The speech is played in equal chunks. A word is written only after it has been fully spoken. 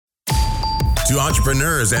to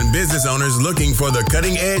entrepreneurs and business owners looking for the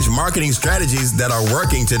cutting-edge marketing strategies that are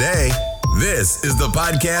working today, this is the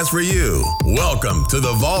podcast for you. Welcome to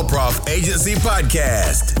the Volprof Agency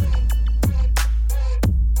Podcast.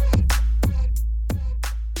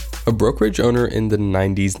 A brokerage owner in the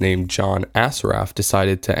 90s named John Assaraf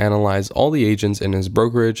decided to analyze all the agents in his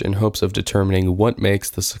brokerage in hopes of determining what makes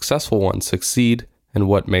the successful ones succeed and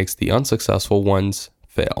what makes the unsuccessful ones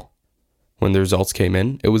fail. When the results came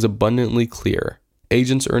in, it was abundantly clear.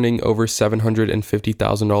 Agents earning over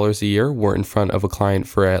 $750,000 a year were in front of a client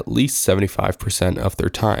for at least 75% of their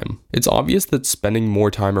time. It's obvious that spending more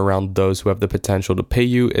time around those who have the potential to pay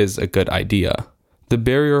you is a good idea. The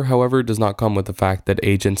barrier, however, does not come with the fact that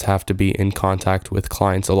agents have to be in contact with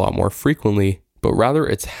clients a lot more frequently, but rather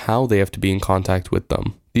it's how they have to be in contact with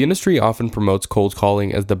them. The industry often promotes cold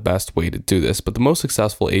calling as the best way to do this, but the most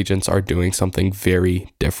successful agents are doing something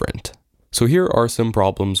very different. So here are some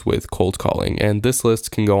problems with cold calling, and this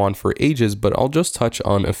list can go on for ages, but I'll just touch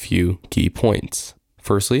on a few key points.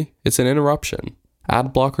 Firstly, it's an interruption.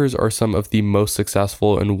 Ad blockers are some of the most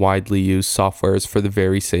successful and widely used softwares for the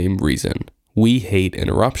very same reason. We hate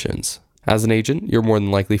interruptions. As an agent, you're more than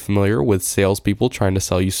likely familiar with salespeople trying to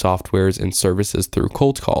sell you softwares and services through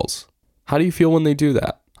cold calls. How do you feel when they do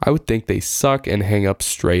that? I would think they suck and hang up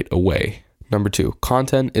straight away. Number 2,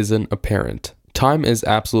 content isn't apparent. Time is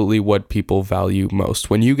absolutely what people value most.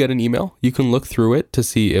 When you get an email, you can look through it to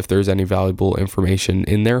see if there's any valuable information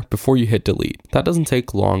in there before you hit delete. That doesn't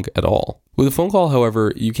take long at all. With a phone call,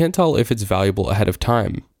 however, you can't tell if it's valuable ahead of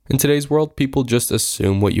time. In today's world, people just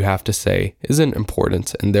assume what you have to say isn't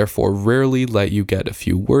important and therefore rarely let you get a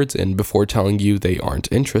few words in before telling you they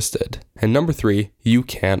aren't interested. And number 3, you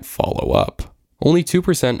can't follow up. Only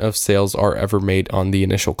 2% of sales are ever made on the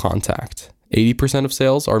initial contact. 80% of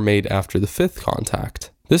sales are made after the 5th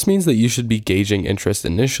contact. This means that you should be gauging interest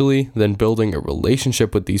initially, then building a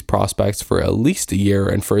relationship with these prospects for at least a year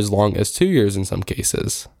and for as long as 2 years in some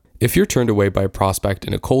cases. If you're turned away by a prospect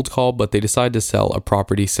in a cold call, but they decide to sell a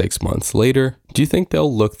property 6 months later, do you think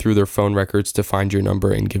they'll look through their phone records to find your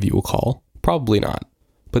number and give you a call? Probably not.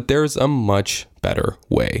 But there's a much better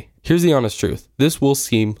way. Here's the honest truth. This will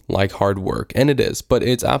seem like hard work, and it is, but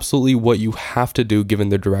it's absolutely what you have to do given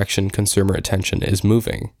the direction consumer attention is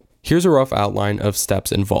moving. Here's a rough outline of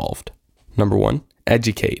steps involved. Number 1,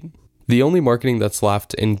 educate. The only marketing that's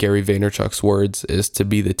left, in Gary Vaynerchuk's words, is to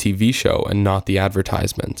be the TV show and not the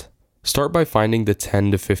advertisement. Start by finding the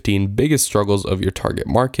 10 to 15 biggest struggles of your target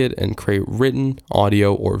market and create written,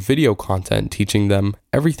 audio, or video content teaching them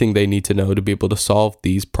everything they need to know to be able to solve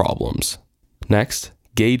these problems. Next,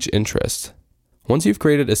 gauge interest. Once you've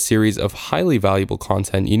created a series of highly valuable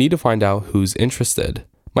content, you need to find out who's interested.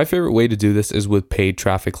 My favorite way to do this is with paid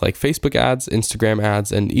traffic like Facebook ads, Instagram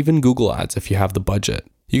ads, and even Google ads if you have the budget.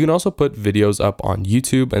 You can also put videos up on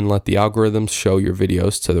YouTube and let the algorithms show your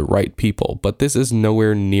videos to the right people, but this is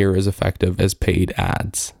nowhere near as effective as paid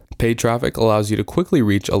ads. Paid traffic allows you to quickly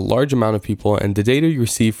reach a large amount of people, and the data you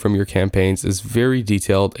receive from your campaigns is very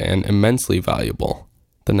detailed and immensely valuable.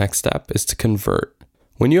 The next step is to convert.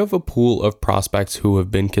 When you have a pool of prospects who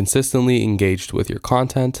have been consistently engaged with your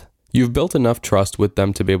content, you've built enough trust with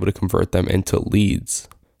them to be able to convert them into leads.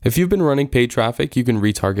 If you've been running paid traffic, you can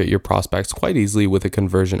retarget your prospects quite easily with a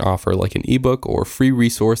conversion offer like an ebook or free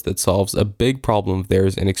resource that solves a big problem of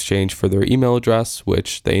theirs in exchange for their email address,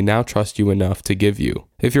 which they now trust you enough to give you.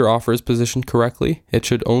 If your offer is positioned correctly, it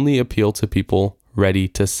should only appeal to people ready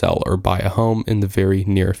to sell or buy a home in the very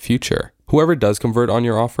near future. Whoever does convert on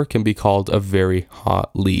your offer can be called a very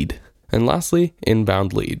hot lead. And lastly,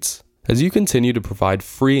 inbound leads. As you continue to provide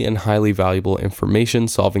free and highly valuable information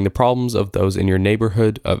solving the problems of those in your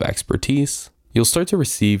neighborhood of expertise, you'll start to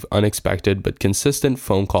receive unexpected but consistent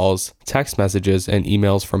phone calls, text messages, and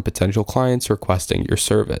emails from potential clients requesting your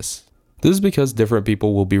service. This is because different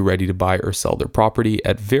people will be ready to buy or sell their property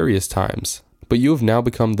at various times, but you have now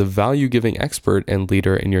become the value-giving expert and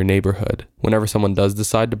leader in your neighborhood. Whenever someone does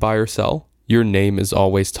decide to buy or sell, your name is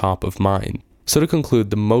always top of mind. So to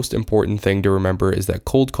conclude, the most important thing to remember is that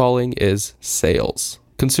cold calling is sales.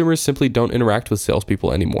 Consumers simply don't interact with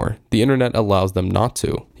salespeople anymore. The internet allows them not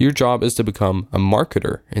to. Your job is to become a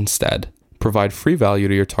marketer instead. Provide free value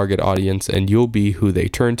to your target audience and you'll be who they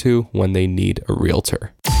turn to when they need a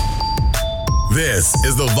realtor. This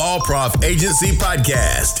is the Volprof Agency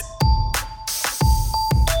Podcast.